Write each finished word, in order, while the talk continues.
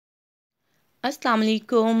Assalamu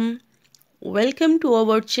alaikum. Welcome to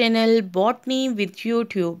our channel Botany with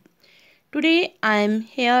YouTube. Today I am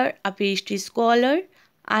here a PhD scholar.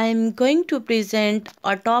 I am going to present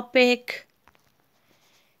a topic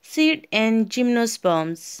seed and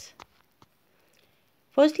gymnosperms.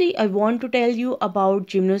 Firstly, I want to tell you about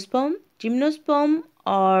gymnosperm. Gymnosperm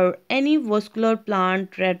are any vascular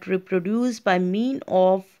plant that reproduce by means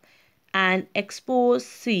of an exposed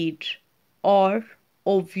seed or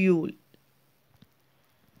ovule.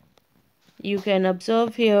 You can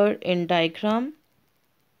observe here in diagram.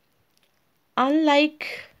 Unlike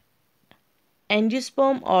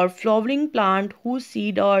angiosperm or flowering plant whose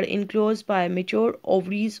seed are enclosed by mature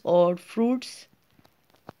ovaries or fruits,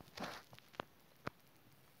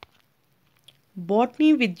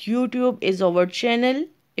 Botany with YouTube is our channel.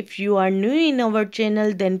 If you are new in our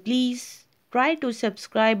channel, then please try to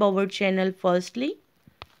subscribe our channel firstly.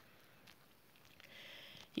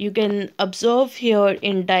 You can observe here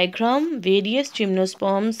in diagram various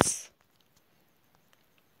gymnosperms.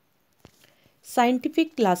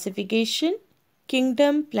 Scientific classification: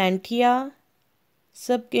 Kingdom Plantia,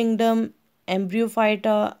 Subkingdom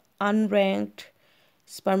Embryophyta, Unranked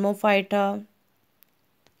Spermophyta,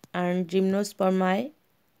 and Gymnospermi.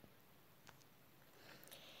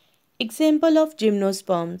 Example of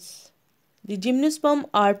gymnosperms. The gymnosperm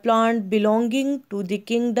are plants belonging to the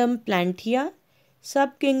kingdom Plantia.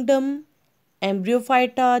 Subkingdom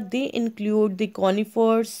Embryophyta, they include the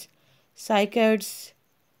conifers, cycads,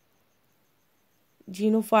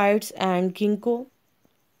 Gynophytes, and ginkgo.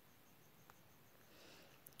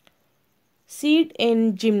 Seed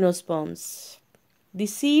in gymnosperms. The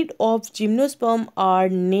seed of gymnosperm are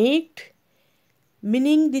naked,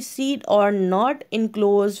 meaning the seed are not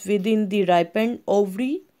enclosed within the ripened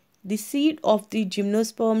ovary. The seed of the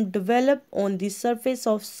gymnosperm develop on the surface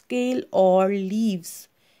of scale or leaves.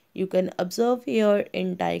 You can observe here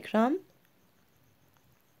in diagram.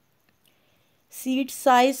 Seed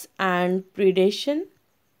size and predation.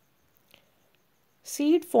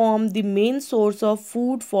 Seed form the main source of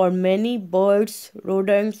food for many birds,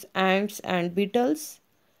 rodents, ants, and beetles.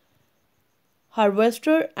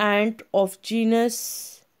 Harvester ant of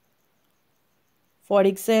genus, for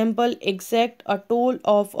example, exact a total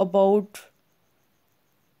of about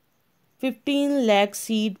 15 lakh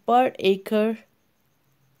seed per acre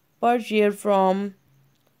per year from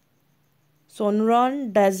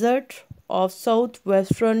Sonoran Desert of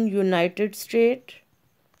southwestern United States.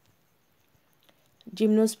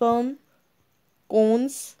 Gymnosperm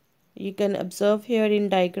cones, you can observe here in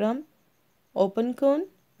diagram, open cone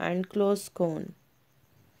and closed cone.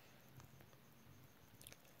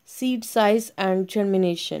 Seed size and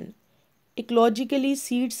germination. Ecologically,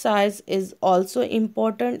 seed size is also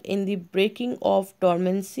important in the breaking of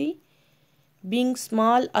dormancy. Being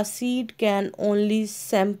small, a seed can only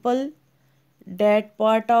sample that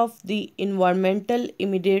part of the environmental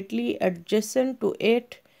immediately adjacent to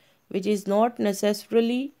it, which is not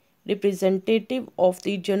necessarily representative of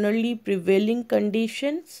the generally prevailing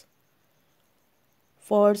conditions.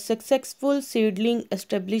 For successful seedling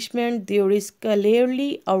establishment, there is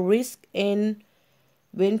clearly a risk in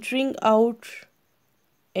venturing out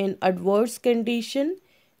in adverse condition.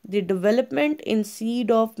 The development in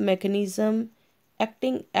seed of mechanism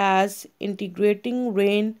acting as integrating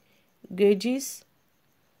rain gauges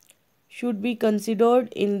should be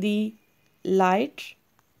considered in the light.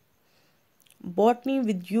 Botany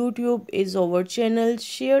with YouTube is our channel.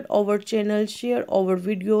 Share our channel, share our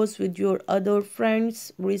videos with your other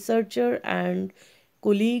friends, researcher and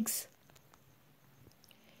colleagues.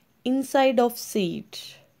 Inside of seed.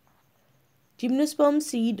 Gymnosperm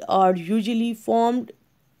seed are usually formed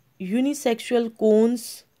unisexual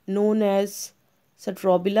cones known as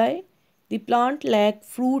strobili. The plant lack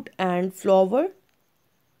fruit and flower.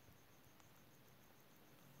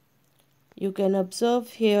 You can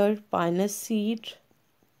observe here pinus seed,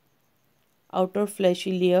 outer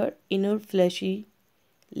fleshy layer, inner fleshy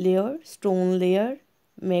layer, stone layer,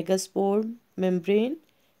 megaspore membrane,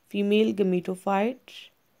 female gametophyte,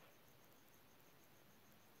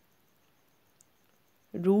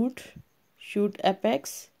 root, shoot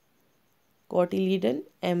apex, cotyledon,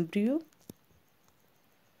 embryo.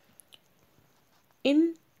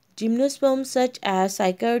 In gymnosperms such as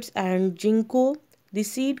cycads and ginkgo, the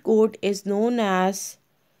seed coat is known as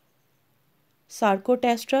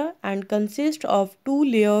sarcotestra and consists of two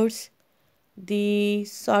layers. The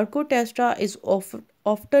sarcotestra is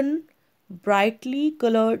often brightly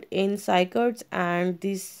colored in cycads, and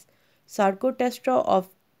this sarcotestra of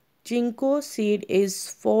ginkgo seed is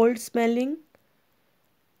foul smelling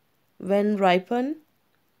when ripened.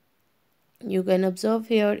 You can observe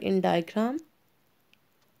here in diagram.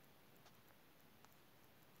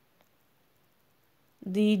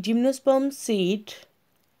 The gymnosperm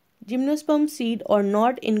seed are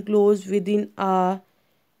not enclosed within a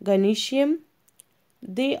gynoecium.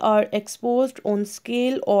 They are exposed on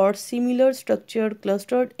scale or similar structure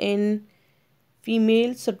clustered in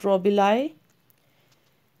female strobili.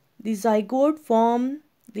 The zygote form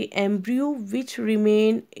the embryo which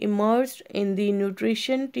remain immersed in the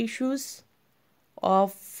nutrition tissues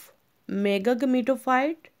of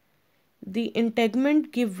megagametophyte. The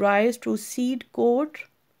integument give rise to seed coat.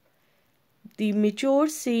 The mature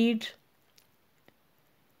seed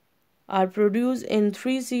are produced in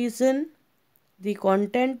 3 seasons. The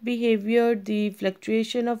content, behavior, the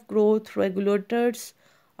fluctuation of growth regulators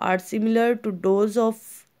are similar to those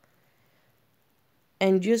of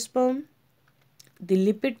angiosperm.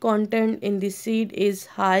 The lipid content in the seed is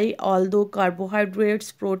high, although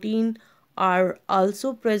carbohydrates, protein are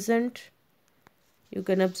also present. You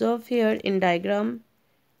can observe here in diagram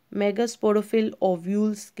megasporophyll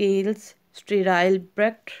ovule scales, sterile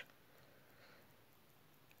bract,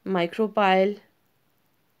 micropyle.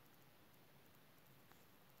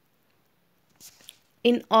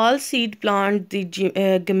 In all seed plants, the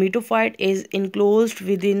gametophyte is enclosed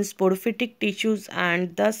within sporophytic tissues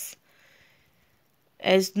and thus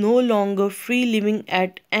is no longer free living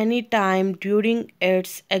at any time during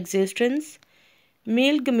its existence.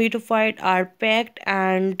 Male gametophytes are packed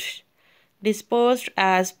and dispersed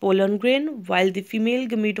as pollen grain, while the female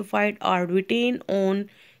gametophytes are retained on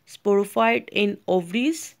sporophyte in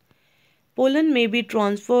ovaries. Pollen may be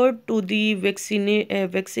transferred to the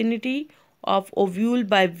vicinity of ovule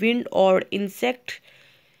by wind or insect.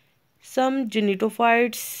 Some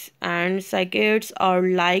genitophytes and cycads are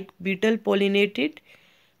like beetle pollinated.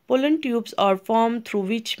 Pollen tubes are formed through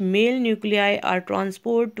which male nuclei are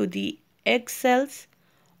transported to the egg cells.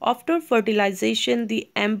 After fertilization, the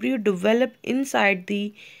embryo develops inside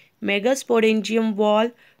the megasporangium wall,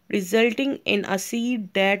 resulting in a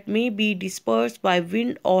seed that may be dispersed by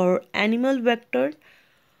wind or animal vector.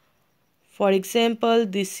 For example,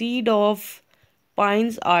 the seed of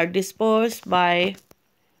pines are dispersed by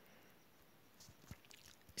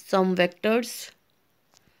some vectors.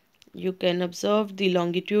 You can observe the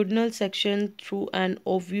longitudinal section through an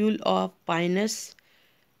ovule of Pinus.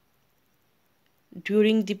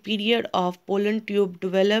 During the period of pollen tube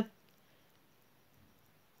develop,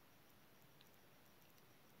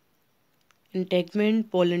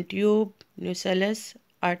 integument, pollen tube, nucellus,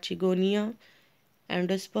 archegonia,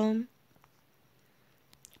 endosperm.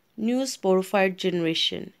 New sporophyte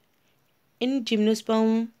generation. In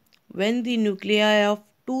gymnosperm, when the nuclei of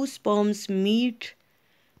two sperms meet,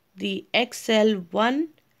 the egg cell, one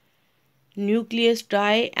nucleus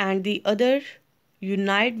die and the other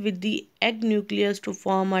unite with the egg nucleus to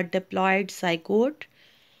form a diploid zygote.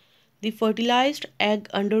 The fertilized egg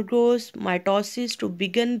undergoes mitosis to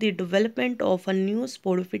begin the development of a new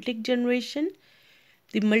sporophytic generation.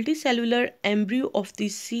 The multicellular embryo of the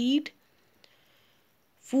seed.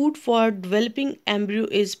 Food for developing embryo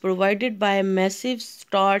is provided by a massive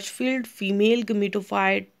starch-filled female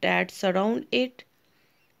gametophyte that surround it.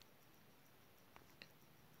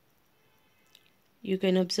 You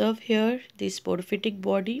can observe here the sporophytic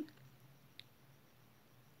body,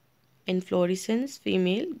 inflorescence,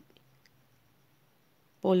 female,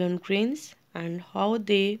 pollen grains, and how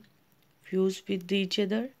they fuse with each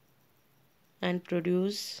other and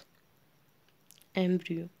produce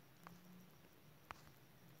embryo.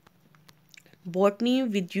 Botany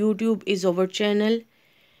with YouTube is our channel.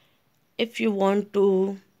 If you want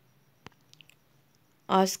to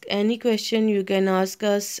ask any question, you can ask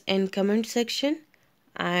us in comment section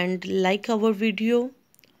and like our video.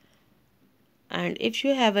 And if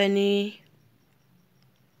you have any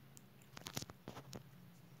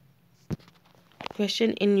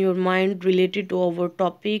question in your mind related to our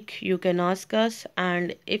topic, you can ask us.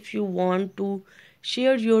 And if you want to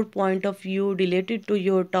share your point of view related to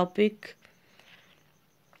your topic,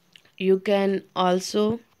 you can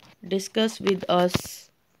also discuss with us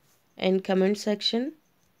in comment section.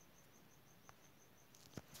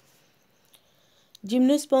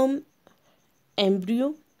 Gymnosperm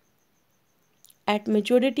embryo. At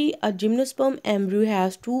maturity, a gymnosperm embryo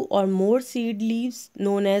has 2 or more seed leaves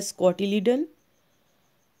known as cotyledon.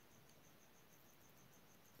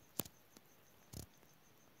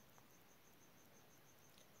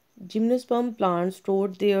 Gymnosperm plants store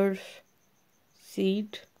their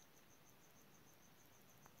seed.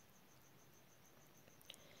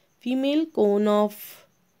 Female cone of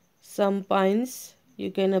some pines.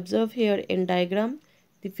 You can observe here in diagram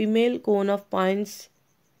the female cone of pines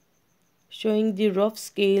showing the rough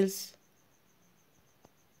scales.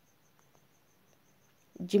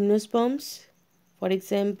 Gymnosperms For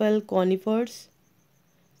example, conifers.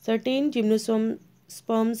 Certain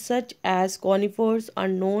gymnosperms such as conifers are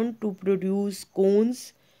known to produce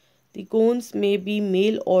cones. The cones may be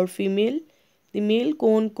male or female. The male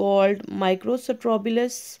cone, called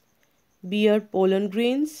microstrobilus, bear pollen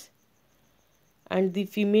grains, and the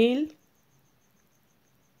female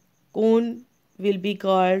cone will be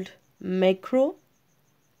called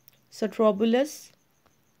macrostrobulus.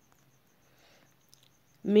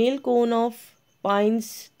 Male cone of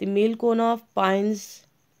pines. The male cone of pines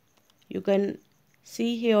you can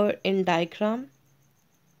see here in diagram.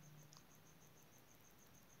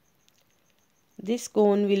 This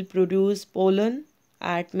cone will produce pollen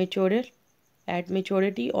at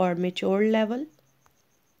maturity or mature level.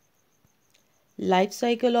 Life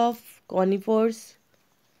cycle of conifers.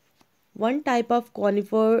 One type of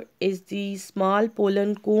conifer is the small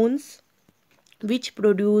pollen cones which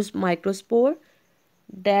produce microspore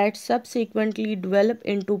that subsequently develop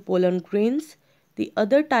into pollen grains. The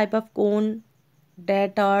other type of cone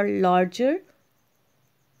that are larger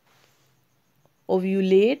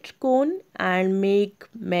ovulate cone and make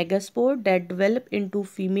megaspore that develop into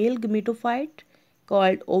female gametophyte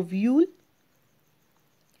called ovule.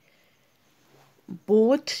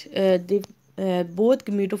 Both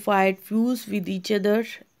gametophyte fuse with each other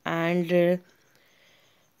and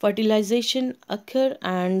fertilization occur,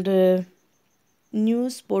 and new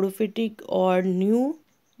sporophytic or new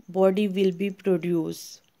body will be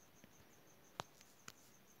produced.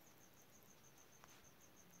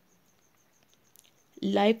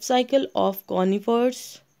 Life cycle of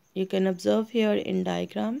conifers you can observe here in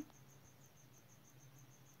diagram.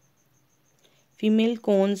 Female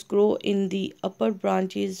cones grow in the upper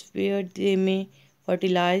branches where they may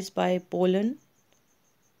fertilize by pollen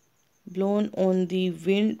blown on the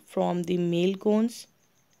wind from the male cones,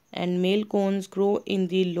 and male cones grow in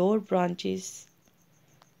the lower branches.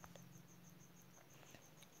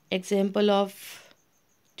 Example of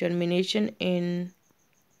germination in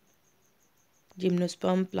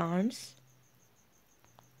gymnosperm plants.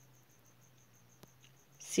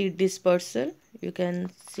 Seed dispersal, you can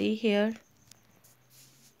see here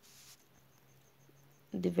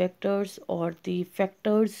the vectors or the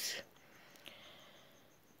factors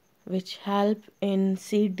which help in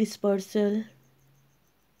seed dispersal.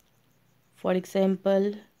 For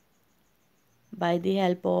example, by the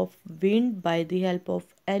help of wind, by the help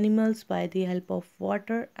of animals, by the help of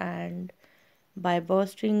water, and by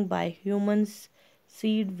bursting by humans,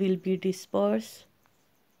 seed will be dispersed.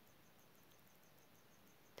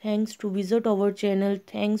 Thanks to visit our channel.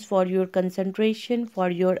 Thanks for your concentration, for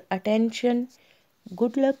your attention.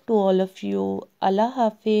 Good luck to all of you. Allah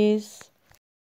Hafiz.